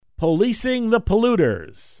Policing the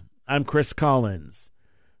polluters. I'm Chris Collins.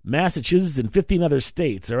 Massachusetts and 15 other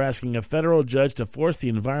states are asking a federal judge to force the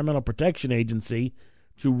Environmental Protection Agency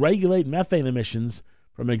to regulate methane emissions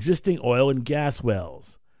from existing oil and gas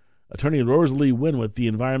wells. Attorney Rosalie Wynn with the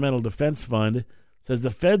Environmental Defense Fund says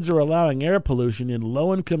the feds are allowing air pollution in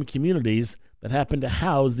low-income communities that happen to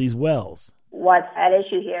house these wells. What's at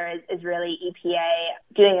issue here is really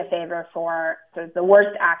EPA doing a favor for sort of the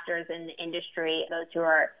worst actors in the industry, those who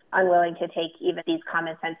are unwilling to take even these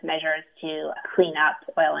common sense measures to clean up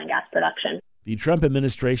oil and gas production. The Trump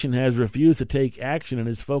administration has refused to take action and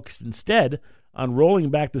is focused instead on rolling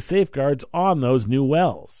back the safeguards on those new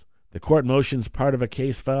wells. The court motion is part of a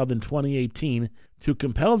case filed in 2018 to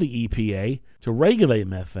compel the EPA to regulate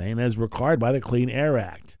methane as required by the Clean Air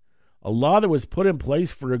Act, a law that was put in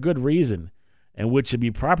place for a good reason and which should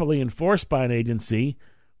be properly enforced by an agency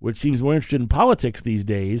which seems more interested in politics these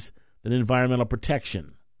days than environmental protection.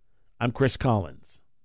 I'm Chris Collins.